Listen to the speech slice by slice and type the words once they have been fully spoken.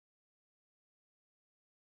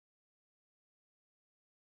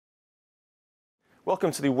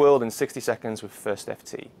Welcome to the World in 60 Seconds with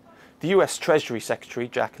FirstFT. The US Treasury Secretary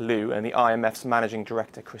Jack Lew and the IMF's Managing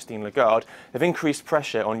Director Christine Lagarde have increased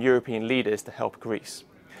pressure on European leaders to help Greece.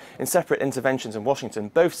 In separate interventions in Washington,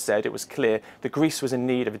 both said it was clear that Greece was in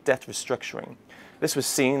need of a debt restructuring. This was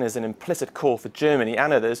seen as an implicit call for Germany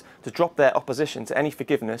and others to drop their opposition to any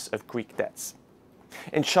forgiveness of Greek debts.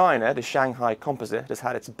 In China, the Shanghai Composite has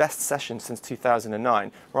had its best session since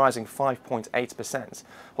 2009, rising 5.8%,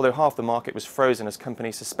 although half the market was frozen as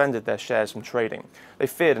companies suspended their shares from trading. They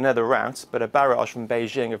feared another rout, but a barrage from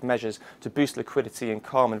Beijing of measures to boost liquidity and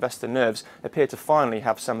calm investor nerves appeared to finally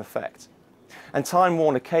have some effect. And Time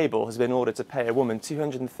Warner Cable has been ordered to pay a woman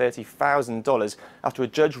 $230,000 after a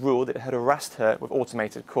judge ruled it had harassed her with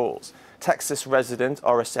automated calls. Texas resident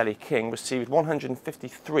Araceli King received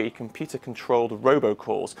 153 computer-controlled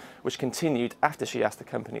robocalls, which continued after she asked the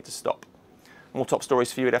company to stop. More top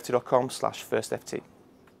stories for you at ft.com/FirstFT.